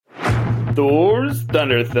Thor's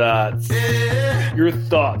Thunder Thoughts. Your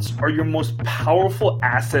thoughts are your most powerful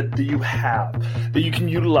asset that you have, that you can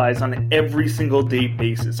utilize on an every single day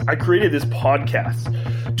basis. I created this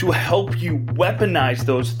podcast to help you weaponize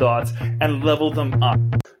those thoughts and level them up.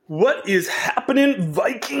 What is happening,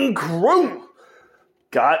 Viking crew?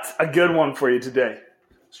 Got a good one for you today.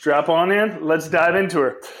 Strap on in. Let's dive into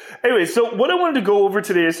her. Anyway, so what I wanted to go over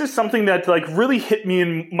today is just something that really hit me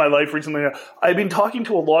in my life recently. I've been talking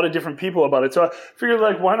to a lot of different people about it. So I figured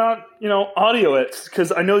why not, audio it?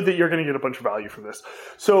 Because I know that you're going to get a bunch of value from this.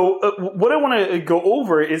 So what I want to go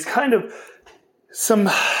over is kind of some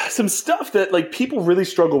stuff that people really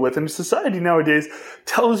struggle with, and society nowadays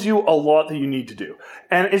tells you a lot that you need to do.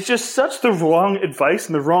 And it's just such the wrong advice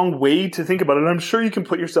and the wrong way to think about it. And I'm sure you can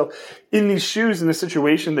put yourself in these shoes in the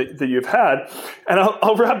situation that you've had. And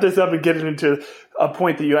I'll wrap this up and get it into a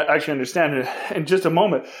point that you actually understand in just a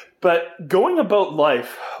moment. But going about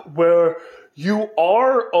life where you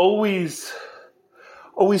are always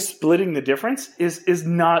splitting the difference is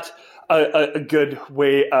not a good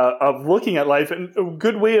way of looking at life and a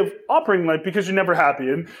good way of operating life, because you're never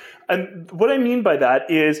happy. And what I mean by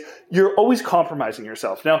that is you're always compromising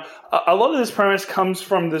yourself. Now, a lot of this premise comes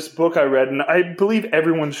from this book I read, and I believe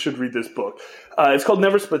everyone should read this book. It's called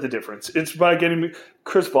Never Split the Difference. It's by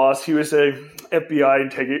Chris Voss. He was a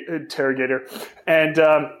FBI interrogator, and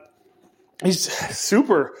he's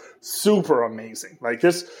super, super amazing.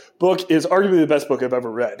 This book is arguably the best book I've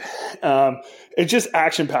ever read. It's just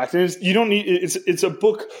action-packed. And it's a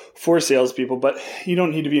book for salespeople, but you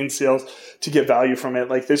don't need to be in sales to get value from it.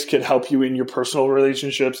 This could help you in your personal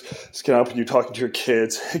relationships. This can help you talking to your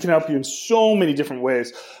kids. It can help you in so many different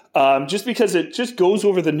ways. Just because it just goes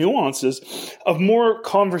over the nuances of more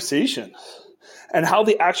conversation and how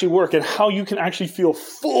they actually work and how you can actually feel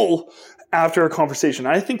full after a conversation.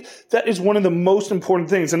 I think that is one of the most important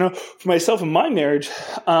things. I know for myself and my marriage,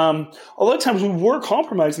 a lot of times we were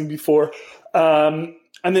compromising before, and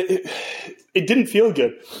it didn't feel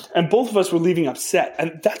good. And both of us were leaving upset.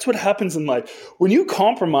 And that's what happens in life. When you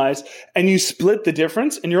compromise and you split the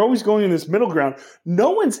difference and you're always going in this middle ground,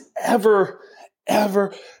 no one's ever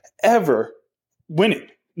winning.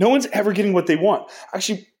 No one's ever getting what they want.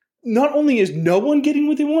 Actually, not only is no one getting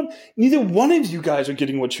what they want, neither one of you guys are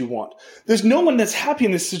getting what you want. There's no one that's happy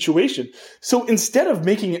in this situation. So instead of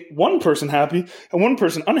making one person happy and one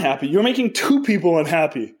person unhappy, you're making two people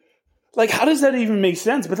unhappy. How does that even make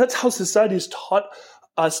sense? But that's how society has taught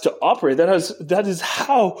us to operate. That is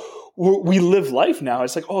how we live life now.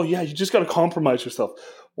 It's oh yeah, you just got to compromise yourself.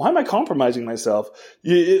 Why am I compromising myself?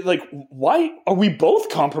 Why are we both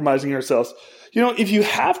compromising ourselves? If you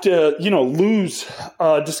have to, lose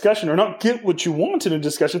a discussion or not get what you want in a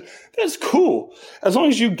discussion, that's cool. As long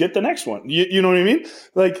as you get the next one. You know what I mean?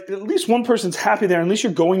 At least one person's happy there. At least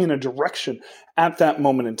you're going in a direction at that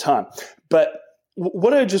moment in time. But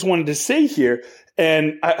what I just wanted to say here,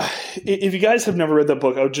 and if you guys have never read that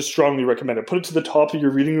book, I would just strongly recommend it. Put it to the top of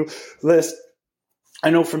your reading list. I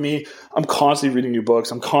know for me, I'm constantly reading new books.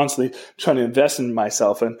 I'm constantly trying to invest in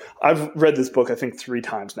myself. And I've read this book, I think, 3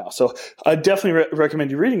 times now. So I definitely recommend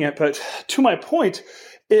you reading it. But to my point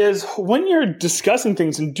is when you're discussing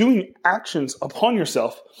things and doing actions upon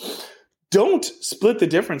yourself, don't split the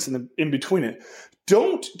difference in between it.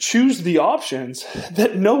 Don't choose the options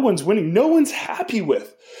that no one's winning, no one's happy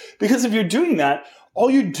with. Because if you're doing that, all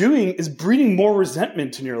you're doing is breeding more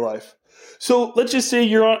resentment in your life. So let's just say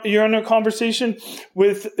you're in a conversation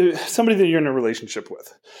with somebody that you're in a relationship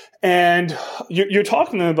with, and you're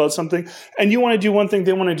talking to them about something, and you want to do one thing,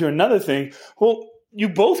 they want to do another thing. Well, you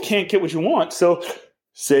both can't get what you want. So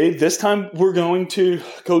say this time we're going to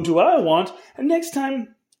go do what I want, and next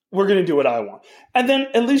time we're going to do what I want. And then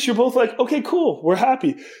at least you're both okay, cool, we're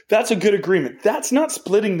happy. That's a good agreement. That's not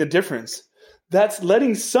splitting the difference. That's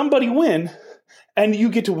letting somebody win, and you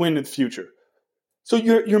get to win in the future. So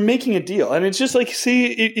you're making a deal. And it's just say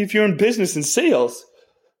if you're in business and sales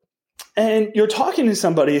and you're talking to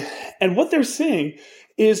somebody and what they're saying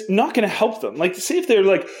is not going to help them. Say if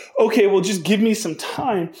they're okay, well, just give me some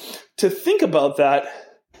time to think about that.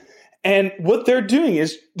 And what they're doing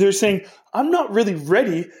is they're saying, I'm not really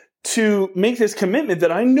ready to make this commitment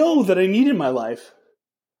that I know that I need in my life,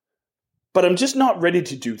 but I'm just not ready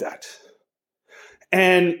to do that.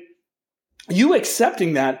 And you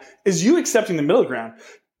accepting that is you accepting the middle ground.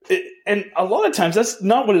 And a lot of times that's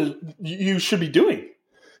not what you should be doing.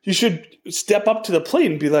 You should step up to the plate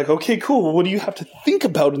and be okay, cool. Well, what do you have to think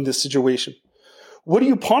about in this situation? What are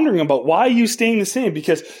you pondering about? Why are you staying the same?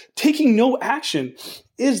 Because taking no action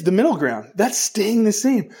is the middle ground. That's staying the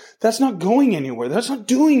same. That's not going anywhere. That's not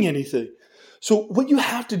doing anything. So what you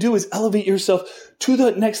have to do is elevate yourself to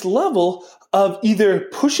the next level of either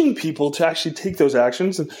pushing people to actually take those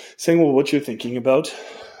actions and saying, well, what you're thinking about,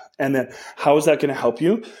 and then how is that going to help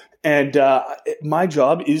you? And my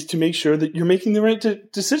job is to make sure that you're making the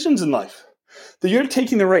right decisions in life, that you're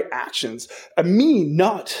taking the right actions. Me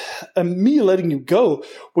letting you go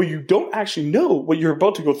where you don't actually know what you're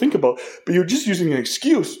about to go think about, but you're just using an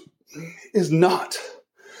excuse it's not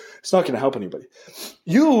going to help anybody.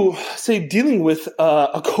 You say dealing with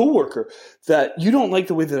a coworker that you don't like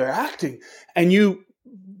the way that they're acting, and you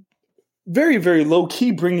very, very low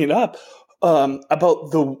key bring it up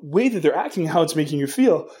about the way that they're acting, how it's making you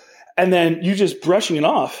feel, and then you just brushing it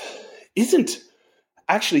off isn't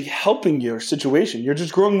actually helping your situation. You're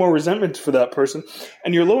just growing more resentment for that person,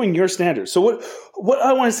 and you're lowering your standards. So what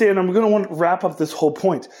I want to say, and I'm going to want to wrap up this whole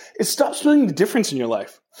point, is stop splitting the difference in your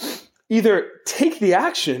life. Either take the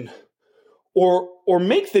action or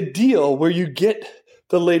make the deal where you get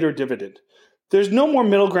the later dividend. There's no more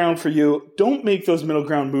middle ground for you. Don't make those middle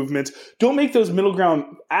ground movements. Don't make those middle ground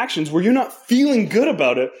actions where you're not feeling good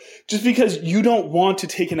about it just because you don't want to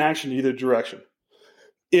take an action in either direction.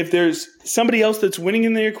 If there's somebody else that's winning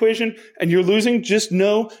in the equation and you're losing, just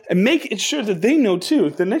know and make it sure that they know too.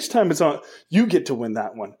 The next time it's on, you get to win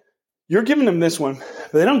that one. You're giving them this one,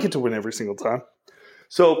 but they don't get to win every single time.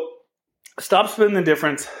 So stop splitting the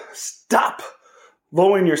difference. Stop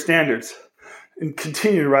lowering your standards and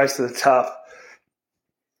continue to rise to the top.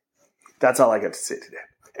 That's all I got to say today.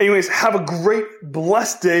 Anyways, have a great,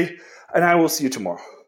 blessed day, and I will see you tomorrow.